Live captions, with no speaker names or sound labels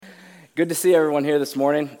Good to see everyone here this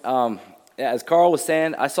morning. As Carl was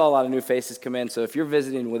saying, I saw a lot of new faces come in, so if you're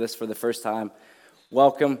visiting with us for the first time,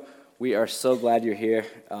 welcome. We are so glad you're here.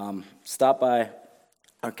 Stop by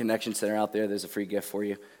our Connection Center out there. There's a free gift for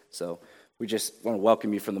you. So we just want to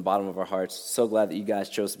welcome you from the bottom of our hearts. So glad that you guys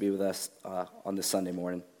chose to be with us on this Sunday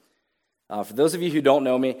morning. For those of you who don't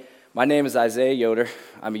know me, my name is Isaiah Yoder.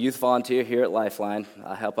 I'm a youth volunteer here at Lifeline.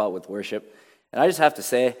 I help out with worship. And I just have to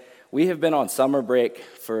say, we have been on summer break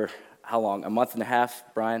for how long? A month and a half,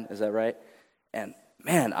 Brian, is that right? And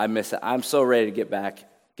man, I miss it. I'm so ready to get back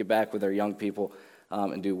with our young people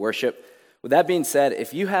and do worship. With that being said,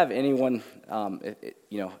 if you have anyone,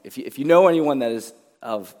 if you know anyone that is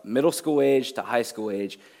of middle school age to high school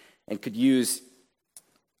age and could use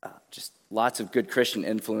just lots of good Christian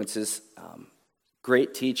influences,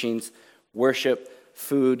 great teachings, worship,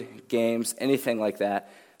 food, games, anything like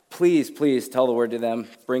that, please tell the word to them.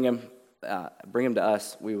 Bring them to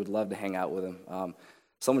us. We would love to hang out with them.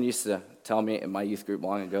 Someone used to tell me in my youth group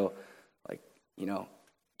long ago,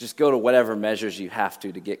 just go to whatever measures you have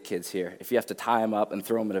to get kids here. If you have to tie them up and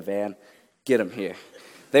throw them in a van, get them here.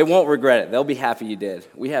 They won't regret it. They'll be happy you did.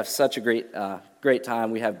 We have such a great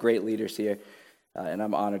time. We have great leaders here, and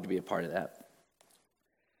I'm honored to be a part of that.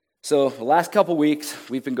 So the last couple weeks,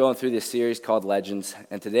 we've been going through this series called Legends,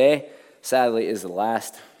 and today, sadly, is the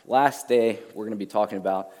last day we're going to be talking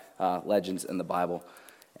about legends in the Bible.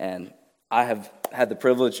 And I have had the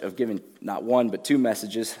privilege of giving not one, but two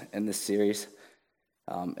messages in this series.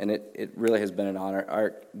 And it really has been an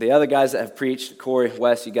honor. The other guys that have preached, Corey,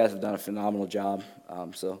 Wes, you guys have done a phenomenal job.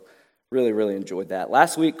 So really enjoyed that.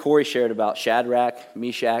 Last week, Corey shared about Shadrach,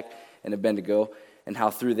 Meshach, and Abednego, and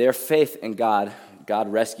how through their faith in God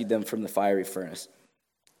rescued them from the fiery furnace.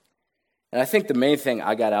 And I think the main thing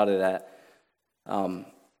I got out of that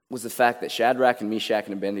was the fact that Shadrach and Meshach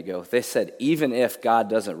and Abednego, they said, even if God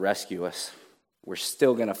doesn't rescue us, we're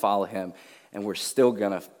still going to follow him, and we're still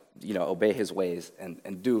going to obey his ways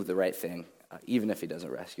and do the right thing, even if he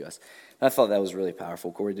doesn't rescue us. And I thought that was really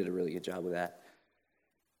powerful. Corey did a really good job with that.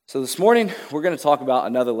 So this morning, we're going to talk about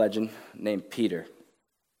another legend named Peter.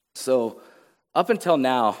 So up until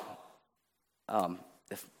now,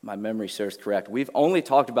 if my memory serves correct, we've only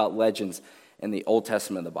talked about legends in the Old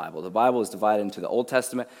Testament of the Bible. The Bible is divided into the Old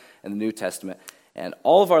Testament and the New Testament. And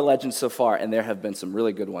all of our legends so far, and there have been some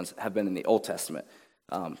really good ones, have been in the Old Testament.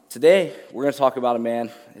 Today, we're going to talk about a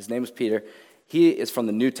man. His name is Peter. He is from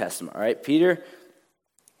the New Testament, all right? Peter,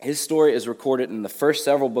 his story is recorded in the first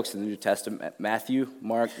several books of the New Testament, Matthew,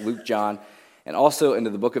 Mark, Luke, John, and also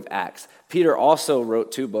into the book of Acts. Peter also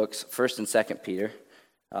wrote two books, 1st and 2nd Peter,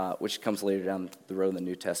 which comes later down the road in the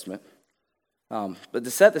New Testament. But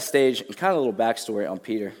to set the stage and kind of a little backstory on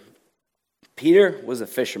Peter, Peter was a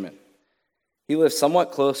fisherman. He lived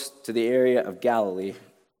somewhat close to the area of Galilee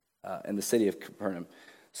in the city of Capernaum.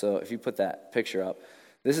 So if you put that picture up,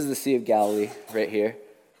 this is the Sea of Galilee right here.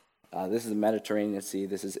 This is the Mediterranean Sea.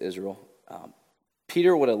 This is Israel.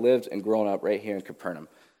 Peter would have lived and grown up right here in Capernaum.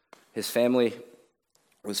 His family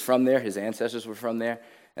was from there. His ancestors were from there,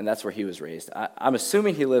 and that's where he was raised. I'm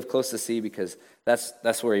assuming he lived close to the sea because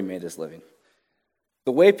that's where he made his living.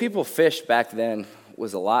 The way people fished back then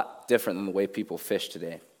was a lot different than the way people fish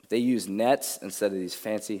today. They used nets instead of these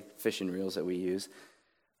fancy fishing reels that we use.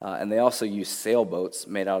 And they also used sailboats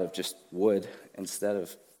made out of just wood instead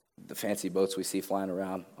of the fancy boats we see flying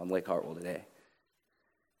around on Lake Hartwell today.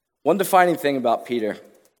 One defining thing about Peter,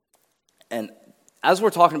 and as we're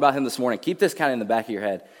talking about him this morning, keep this kind of in the back of your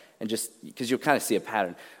head, and just because you'll kind of see a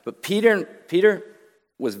pattern. But Peter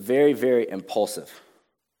was very impulsive.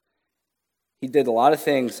 He did a lot of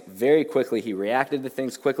things very quickly. He reacted to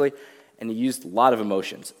things quickly, and he used a lot of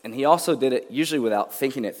emotions. And he also did it usually without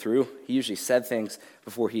thinking it through. He usually said things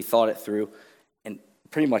before he thought it through in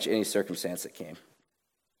pretty much any circumstance that came.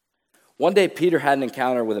 One day, Peter had an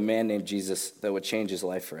encounter with a man named Jesus that would change his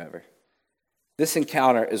life forever. This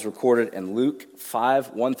encounter is recorded in Luke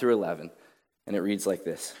 5:1-11, and it reads like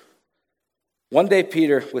this. One day,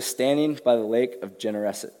 Peter was standing by the lake of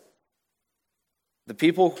Gennesaret. The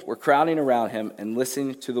people were crowding around him and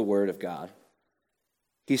listening to the word of God.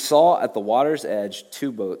 He saw at the water's edge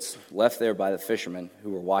two boats left there by the fishermen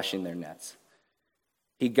who were washing their nets.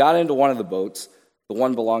 He got into one of the boats, the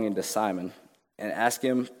one belonging to Simon, and asked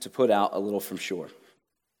him to put out a little from shore.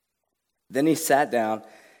 Then he sat down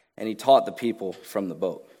and he taught the people from the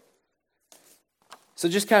boat. So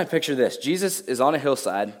just kind of picture this. Jesus is on a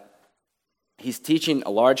hillside. He's teaching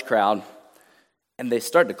a large crowd, and they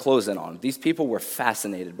start to close in on him. These people were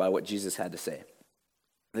fascinated by what Jesus had to say.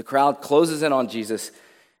 The crowd closes in on Jesus,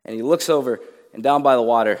 and he looks over, and down by the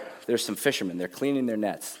water, there's some fishermen. They're cleaning their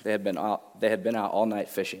nets. They had been out all night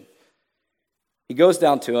fishing. He goes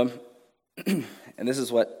down to him, and this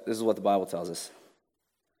is what the Bible tells us.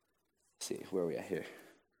 Let's see, where are we at here?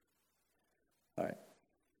 All right.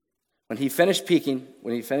 When he finished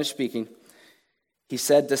speaking, he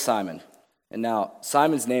said to Simon, and now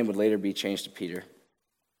Simon's name would later be changed to Peter.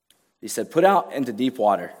 He said, "Put out into deep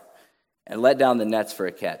water and let down the nets for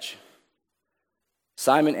a catch."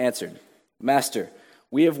 Simon answered, "Master,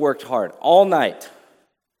 we have worked hard all night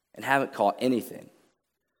and haven't caught anything.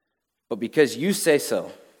 But because you say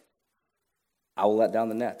so, I will let down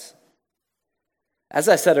the nets." As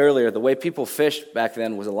I said earlier, the way people fished back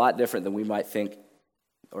then was a lot different than we might think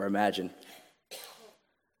or imagine.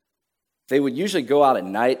 They would usually go out at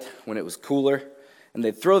night when it was cooler, and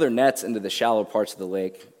they'd throw their nets into the shallow parts of the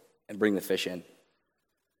lake and bring the fish in.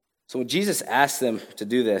 So when Jesus asked them to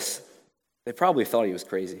do this, they probably thought he was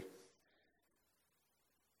crazy.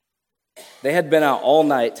 They had been out all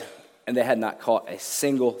night, and they had not caught a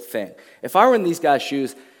single thing. If I were in these guys'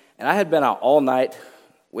 shoes, and I had been out all night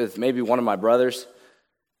with maybe one of my brothers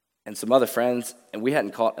and some other friends, and we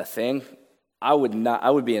hadn't caught a thing, I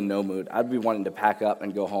would be in no mood. I'd be wanting to pack up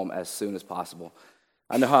and go home as soon as possible.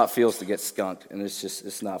 I know how it feels to get skunked, and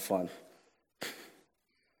it's not fun.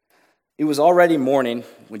 It was already morning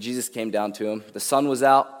when Jesus came down to him. The sun was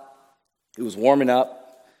out. It was warming up.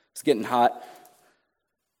 It was getting hot.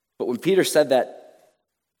 But when Peter said that,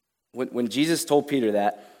 when Jesus told Peter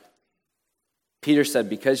that, Peter said,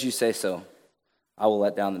 "Because you say so, I will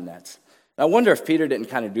let down the nets." And I wonder if Peter didn't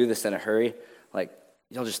kind of do this in a hurry, like,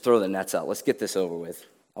 "Y'all just throw the nets out. Let's get this over with.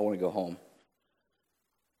 I want to go home."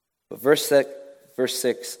 But verse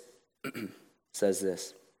 6 says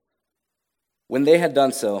this: "When they had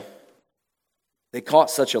done so, they caught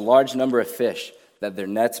such a large number of fish that their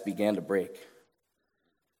nets began to break.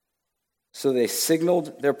 So they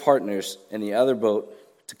signaled their partners in the other boat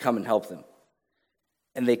to come and help them.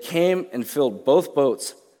 And they came and filled both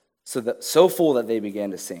boats so full that they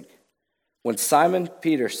began to sink. When Simon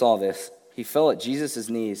Peter saw this, he fell at Jesus'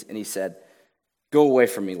 knees and he said, 'Go away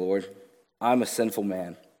from me, Lord. I'm a sinful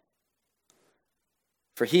man.'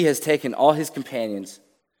 For he and all his companions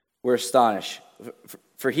were astonished at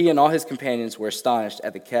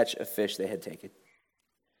the catch of fish they had taken.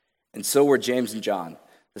 And so were James and John,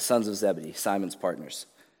 the sons of Zebedee, Simon's partners.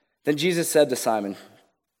 Then Jesus said to Simon,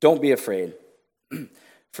 'Don't be afraid.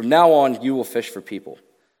 From now on, you will fish for people.'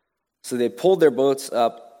 So they pulled their boats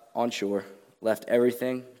up on shore, left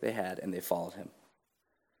everything they had, and they followed him."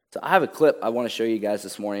 So I have a clip I want to show you guys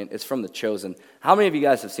this morning. It's from The Chosen. How many of you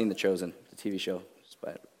guys have seen The Chosen, the TV show? Just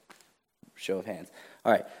by a show of hands.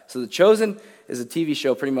 All right, so The Chosen is a TV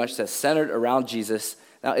show pretty much that's centered around Jesus.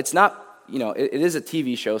 Now, it's not, it is a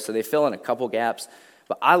TV show, so they fill in a couple gaps.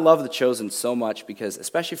 But I love The Chosen so much because,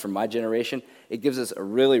 especially for my generation, it gives us a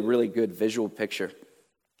really, really good visual picture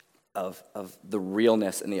of the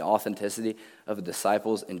realness and the authenticity of the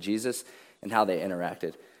disciples and Jesus and how they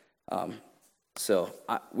interacted.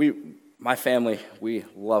 My family, we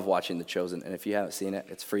love watching The Chosen, and if you haven't seen it,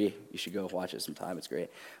 it's free. You should go watch it sometime. It's great.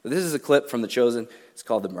 But this is a clip from The Chosen. It's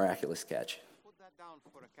called The Miraculous Catch. Put that down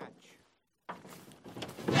for a catch.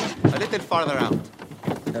 A little farther out.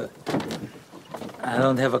 I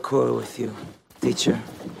don't have a quarrel with you, teacher.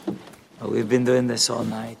 But we've been doing this all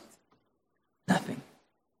night. Nothing.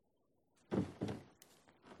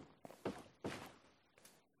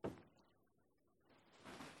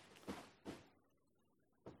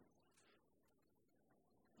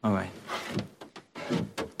 All right.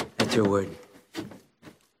 That's your word.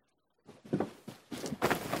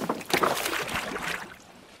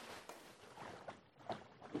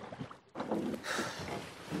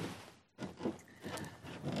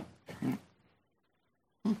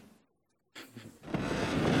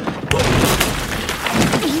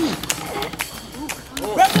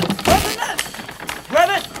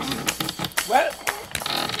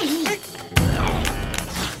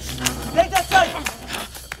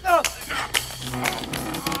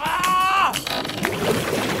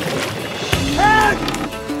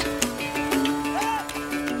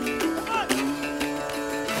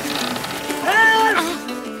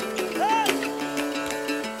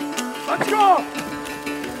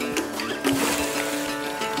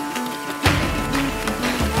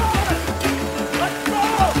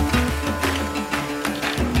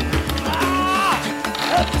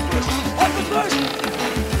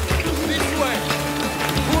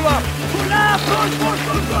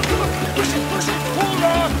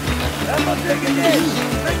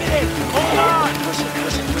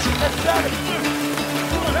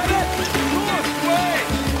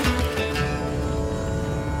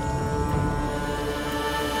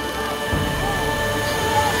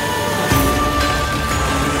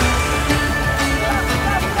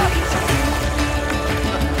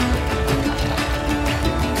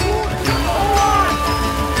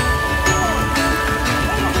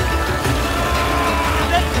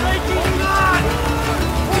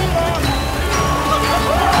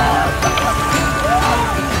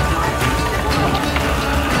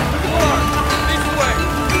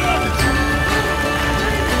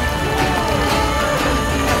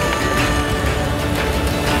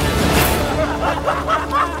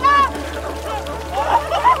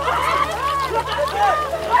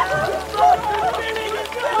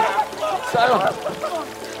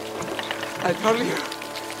 told you.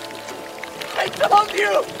 I told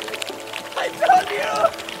you! I told you!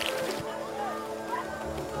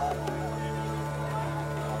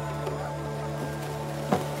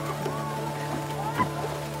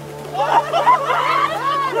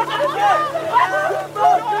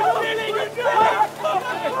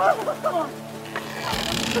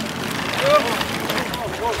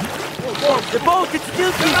 The boat, it's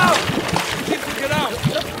guilty! Get out! Need to get out!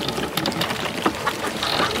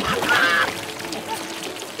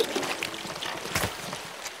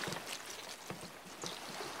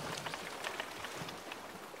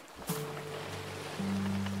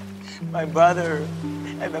 My brother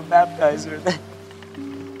and the baptizer.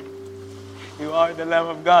 You are the Lamb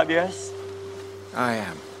of God, yes? I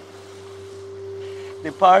am.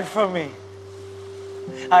 Depart from me.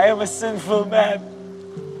 I am a sinful man.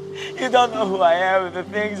 You don't know who I am and the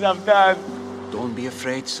things I've done. Don't be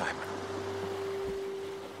afraid, Simon.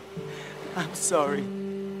 I'm sorry.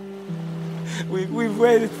 We've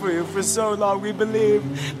waited for you for so long, we believe.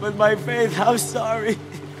 But my faith, I'm sorry.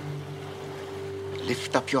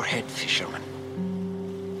 Lift up your head, fisherman.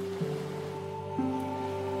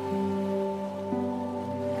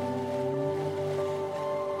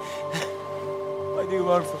 What do you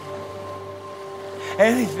want from me?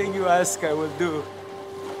 Anything you ask, I will do.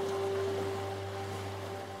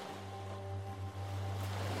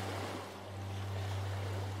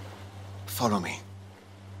 Follow me.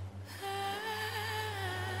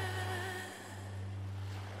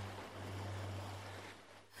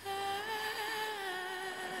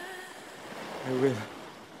 I will.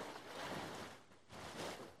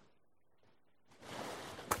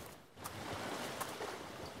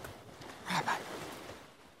 Rabbi.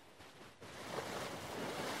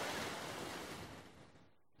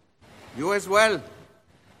 You as well.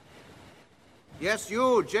 Yes,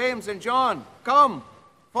 you, James and John. Come,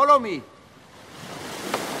 follow me.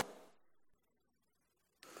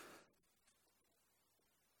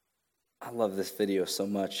 I love this video so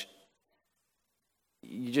much.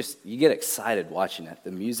 You get excited watching it.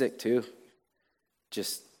 The music too,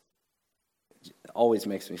 just always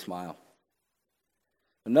makes me smile.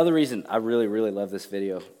 Another reason I really, really love this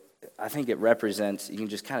video, I think it represents, you can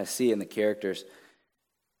just kind of see in the characters,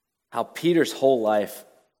 how Peter's whole life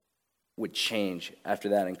would change after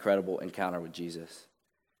that incredible encounter with Jesus.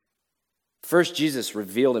 First, Jesus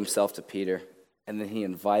revealed himself to Peter, and then he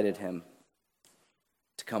invited him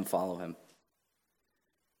to come follow him.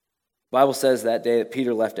 The Bible says that day that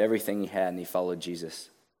Peter left everything he had and he followed Jesus.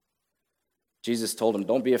 Jesus told him,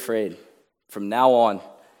 "Don't be afraid. From now on,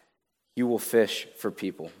 you will fish for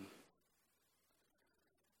people."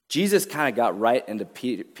 Jesus kind of got right into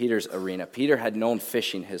Peter's arena. Peter had known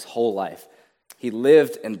fishing his whole life. He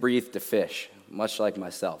lived and breathed to fish, much like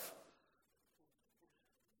myself.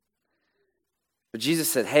 But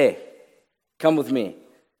Jesus said, "Hey, come with me,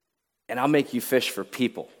 and I'll make you fish for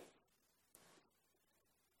people."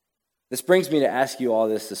 This brings me to ask you all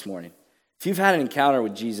this morning. If you've had an encounter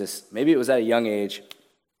with Jesus, maybe it was at a young age,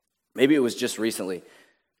 maybe it was just recently,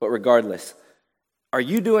 but regardless, are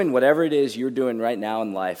you doing whatever it is you're doing right now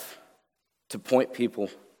in life to point people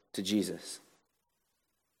to Jesus?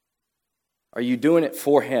 Are you doing it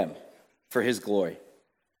for him, for his glory?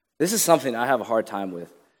 This is something I have a hard time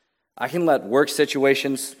with. I can let work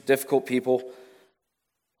situations, difficult people,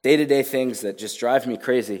 day-to-day things that just drive me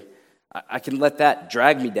crazy, I can let that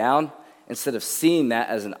drag me down instead of seeing that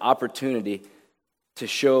as an opportunity to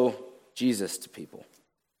show Jesus to people.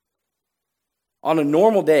 On a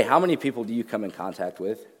normal day, how many people do you come in contact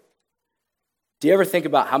with? Do you ever think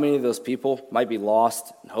about how many of those people might be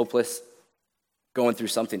lost and hopeless, going through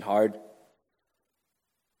something hard?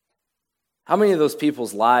 How many of those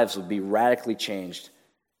people's lives would be radically changed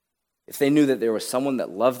if they knew that there was someone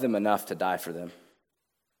that loved them enough to die for them?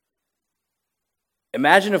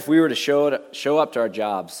 Imagine if we were to show up to our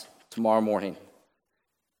jobs tomorrow morning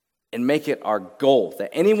and make it our goal that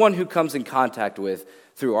anyone who comes in contact with,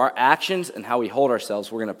 through our actions and how we hold ourselves,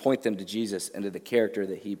 we're going to point them to Jesus and to the character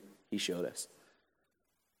that he showed us.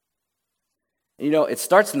 And it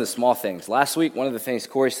starts in the small things. Last week, one of the things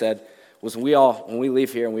Corey said was when we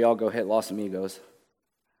leave here and we all go hit Los Amigos,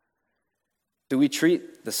 do we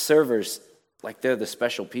treat the servers like they're the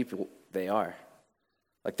special people they are?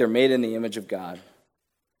 Like they're made in the image of God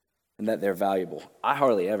and that they're valuable? I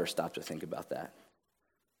hardly ever stop to think about that.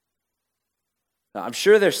 Now, I'm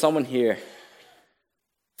sure there's someone here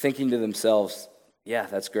thinking to themselves, yeah,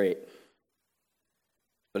 that's great,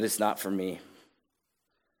 but it's not for me.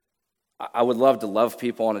 I would love to love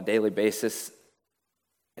people on a daily basis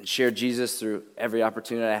and share Jesus through every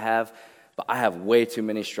opportunity I have, but I have way too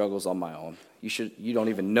many struggles on my own. You don't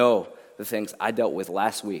even know the things I dealt with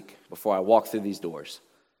last week before I walked through these doors.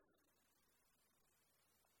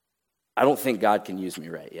 I don't think God can use me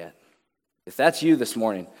right yet. If that's you this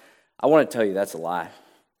morning, I want to tell you that's a lie.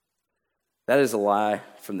 That is a lie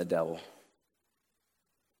from the devil.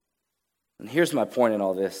 And here's my point in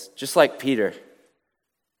all this. Just like Peter,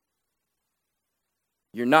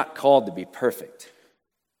 you're not called to be perfect.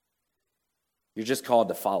 You're just called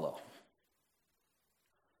to follow.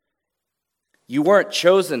 You weren't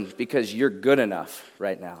chosen because you're good enough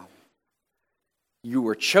right now. You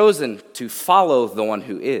were chosen to follow the one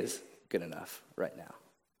who is good enough right now.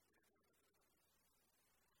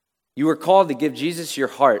 You were called to give Jesus your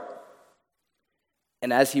heart,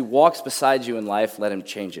 and as he walks beside you in life, let him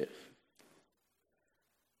change it.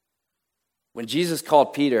 When Jesus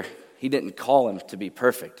called Peter, he didn't call him to be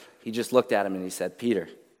perfect. He just looked at him and he said, Peter,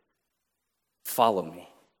 follow me.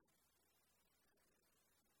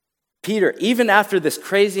 Peter, even after this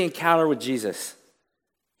crazy encounter with Jesus,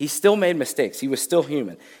 he still made mistakes. He was still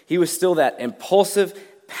human. He was still that impulsive,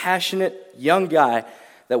 passionate young guy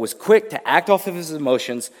that was quick to act off of his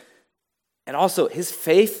emotions. And also, his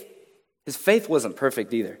faith wasn't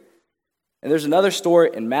perfect either. And there's another story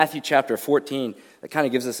in Matthew chapter 14 that kind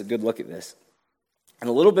of gives us a good look at this. And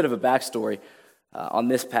a little bit of a backstory on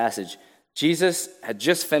this passage. Jesus had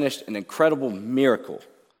just finished an incredible miracle.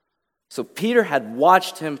 So Peter had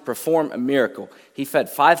watched him perform a miracle. He fed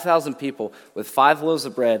 5,000 people with 5 loaves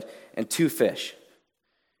of bread and 2 fish.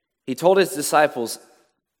 He told his disciples,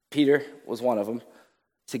 Peter was one of them,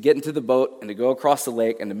 to get into the boat and to go across the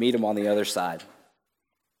lake and to meet him on the other side.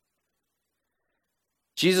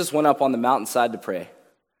 Jesus went up on the mountainside to pray.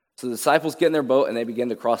 So the disciples get in their boat and they begin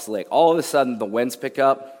to cross the lake. All of a sudden, the winds pick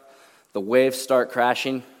up, the waves start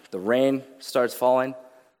crashing, the rain starts falling,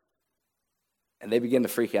 and they begin to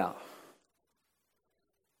freak out.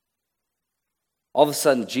 All of a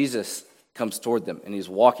sudden, Jesus comes toward them, and he's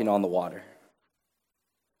walking on the water.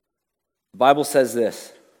 The Bible says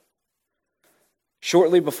this: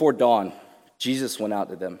 shortly before dawn, Jesus went out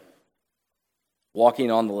to them,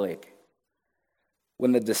 walking on the lake.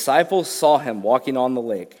 When the disciples saw him walking on the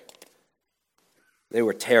lake, they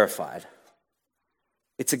were terrified.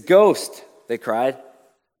 It's a ghost, they cried.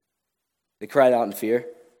 They cried out in fear.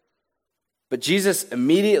 But Jesus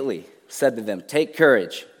immediately said to them, take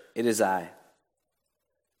courage, it is I.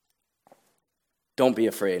 Don't be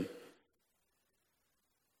afraid.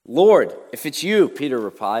 Lord, if it's you, Peter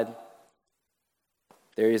replied.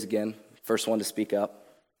 There he is again, first one to speak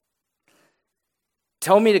up.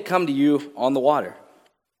 Tell me to come to you on the water.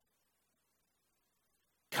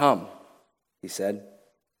 Come, he said.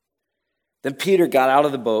 Then Peter got out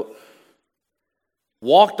of the boat,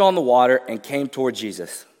 walked on the water, and came toward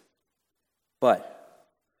Jesus. But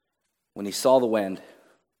when he saw the wind,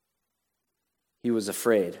 he was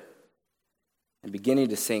afraid. And beginning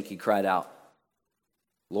to sink, he cried out,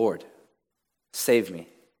 Lord, save me.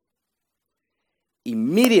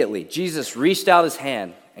 Immediately, Jesus reached out his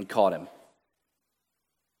hand and caught him.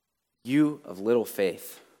 You of little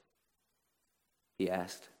faith, he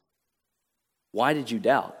asked, why did you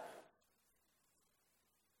doubt?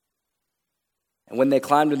 And when they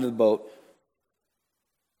climbed into the boat,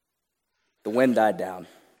 the wind died down.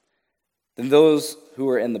 Then those who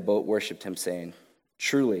were in the boat worshipped him, saying,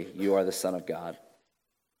 truly, you are the Son of God.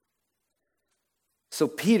 So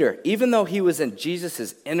Peter, even though he was in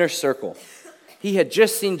Jesus' inner circle, he had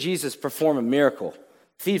just seen Jesus perform a miracle,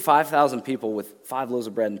 feed 5,000 people with 5 loaves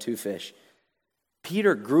of bread and 2 fish.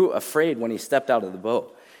 Peter grew afraid when he stepped out of the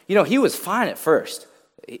boat. You know, he was fine at first.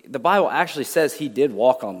 The Bible actually says he did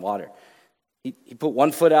walk on water. He put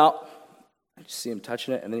one foot out, I just see him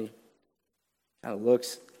touching it, and then he kind of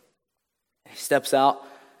looks, he steps out,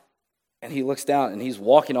 and he looks down, and he's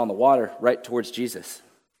walking on the water right towards Jesus.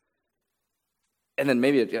 And then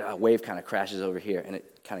maybe a wave kind of crashes over here, and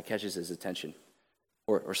it kind of catches his attention.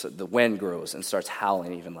 Or so the wind grows and starts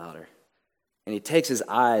howling even louder. And he takes his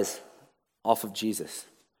eyes off of Jesus.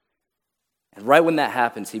 And right when that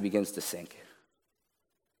happens, he begins to sink.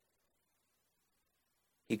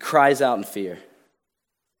 He cries out in fear.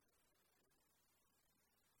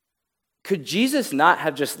 Could Jesus not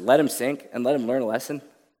have just let him sink and let him learn a lesson?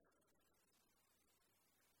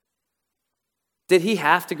 Did he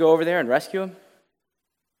have to go over there and rescue him?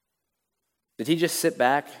 Did he just sit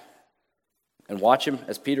back and watch him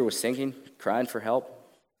as Peter was sinking, crying for help?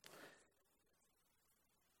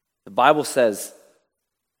 The Bible says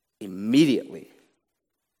immediately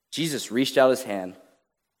Jesus reached out his hand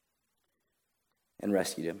and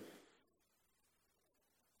rescued him.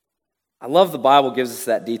 I love the Bible gives us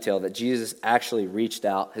that detail that Jesus actually reached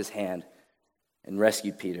out his hand and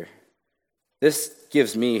rescued Peter. This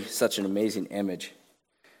gives me such an amazing image.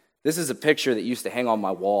 This is a picture that used to hang on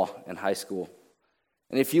my wall in high school.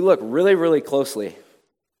 And if you look really, really closely,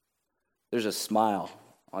 there's a smile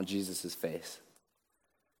on Jesus' face.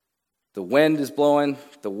 The wind is blowing,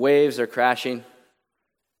 the waves are crashing.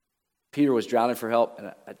 Peter was drowning for help,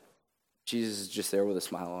 and Jesus is just there with a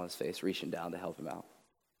smile on his face, reaching down to help him out.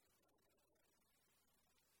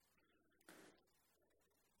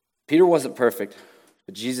 Peter wasn't perfect,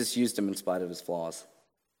 but Jesus used him in spite of his flaws.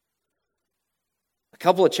 A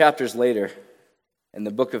couple of chapters later, in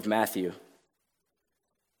the book of Matthew,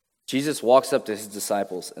 Jesus walks up to his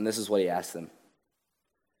disciples, and this is what he asks them.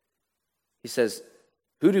 He says,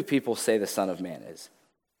 "Who do people say the Son of Man is?"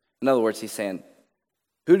 In other words, he's saying,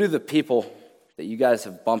 who do the people that you guys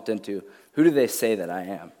have bumped into, who do they say that I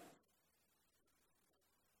am?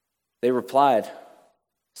 They replied,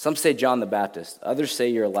 "Some say John the Baptist, others say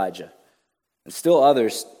you're Elijah, and still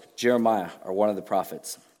others, Jeremiah, or one of the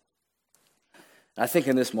prophets." And I think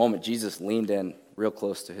in this moment, Jesus leaned in real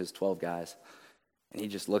close to his 12 guys, and he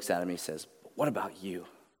just looks at him and he says, "But what about you?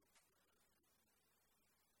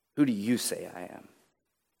 Who do you say I am?"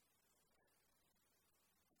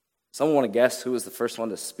 Someone want to guess who was the first one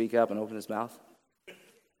to speak up and open his mouth?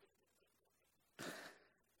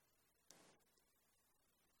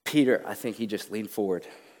 Peter, I think he just leaned forward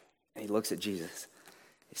and he looks at Jesus.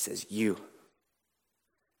 He says, You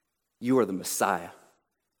are the Messiah.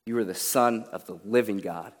 You are the Son of the living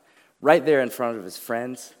God. Right there in front of his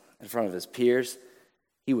friends, in front of his peers,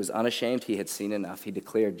 he was unashamed. He had seen enough. He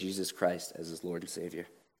declared Jesus Christ as his Lord and Savior.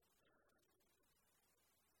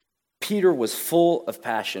 Peter was full of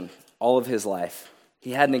passion all of his life.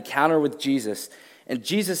 He had an encounter with Jesus, and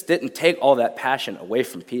Jesus didn't take all that passion away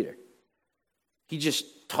from Peter. He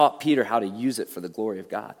just taught Peter how to use it for the glory of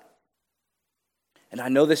God. And I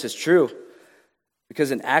know this is true because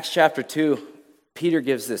in Acts chapter 2, Peter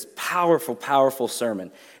gives this powerful, powerful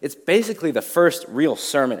sermon. It's basically the first real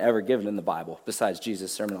sermon ever given in the Bible, besides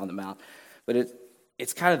Jesus' Sermon on the Mount. But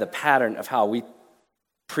it's kind of the pattern of how we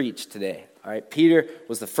preach today. All right, Peter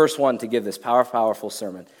was the first one to give this powerful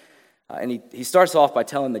sermon. And he starts off by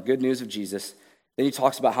telling the good news of Jesus. Then he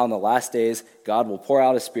talks about how in the last days, God will pour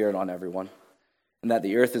out his Spirit on everyone, and that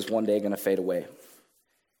the earth is one day going to fade away.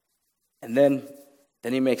 And then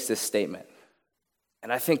he makes this statement.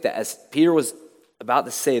 And I think that as Peter was about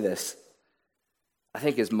to say this, I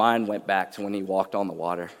think his mind went back to when he walked on the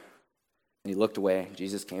water. And he looked away, and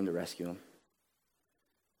Jesus came to rescue him.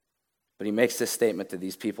 But he makes this statement to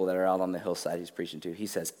these people that are out on the hillside he's preaching to. He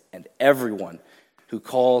says, "And everyone who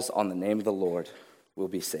calls on the name of the Lord will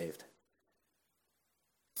be saved."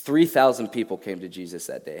 3,000 people came to Jesus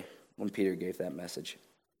that day when Peter gave that message.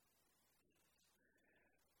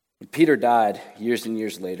 When Peter died years and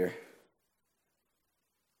years later,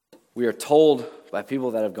 we are told by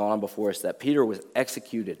people that have gone before us that Peter was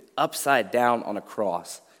executed upside down on a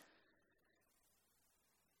cross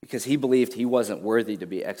because he believed he wasn't worthy to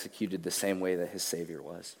be executed the same way that his Savior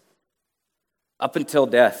was. Up until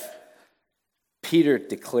death, Peter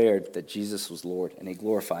declared that Jesus was Lord, and he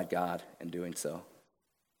glorified God in doing so.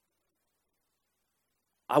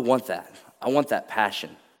 I want that. I want that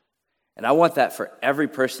passion. And I want that for every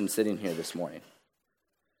person sitting here this morning.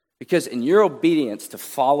 Because in your obedience to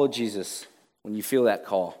follow Jesus, when you feel that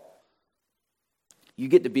call, you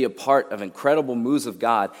get to be a part of incredible moves of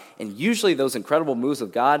God. And usually those incredible moves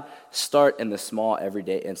of God start in the small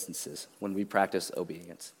everyday instances when we practice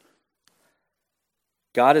obedience.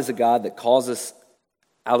 God is a God that calls us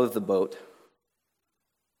out of the boat,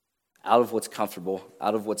 out of what's comfortable,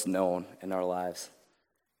 out of what's known in our lives.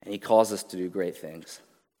 And he calls us to do great things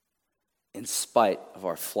in spite of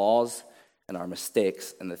our flaws and our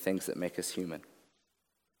mistakes and the things that make us human.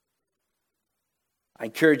 I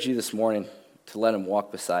encourage you this morning to let him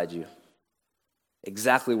walk beside you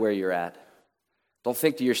exactly where you're at. Don't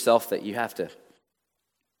think to yourself that you have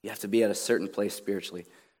to be at a certain place spiritually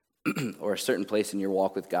or a certain place in your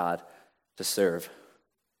walk with God to serve,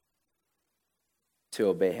 to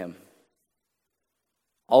obey him.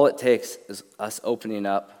 All it takes is us opening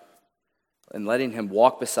up and letting him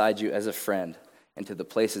walk beside you as a friend into the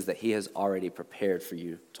places that he has already prepared for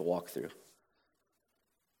you to walk through.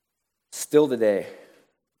 Still today,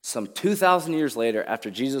 some 2,000 years later, after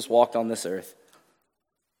Jesus walked on this earth,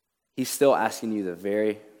 he's still asking you the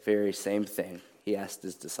very, very same thing he asked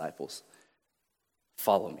his disciples.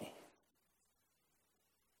 Follow me.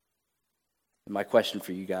 And my question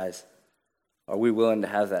for you guys, are we willing to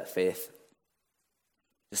have that faith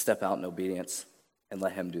to step out in obedience and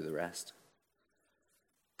let him do the rest?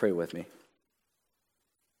 Pray with me.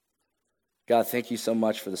 God, thank you so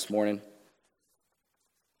much for this morning.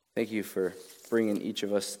 Thank you for bringing each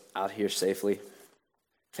of us out here safely.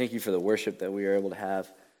 Thank you for the worship that we are able to have.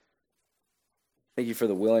 Thank you for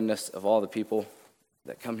the willingness of all the people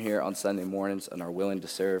that come here on Sunday mornings and are willing to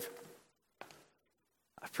serve.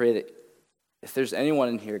 I pray that if there's anyone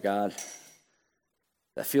in here, God,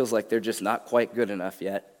 that feels like they're just not quite good enough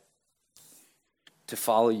yet to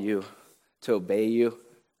follow you, to obey you,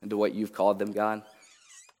 and to what you've called them, God,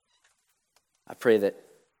 I pray that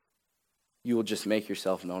you will just make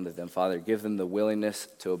yourself known to them, Father. Give them the willingness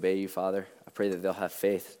to obey you, Father. I pray that they'll have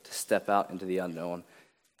faith to step out into the unknown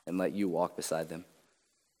and let you walk beside them.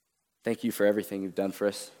 Thank you for everything you've done for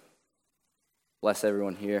us. Bless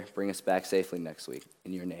everyone here. Bring us back safely next week.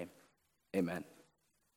 In your name, amen.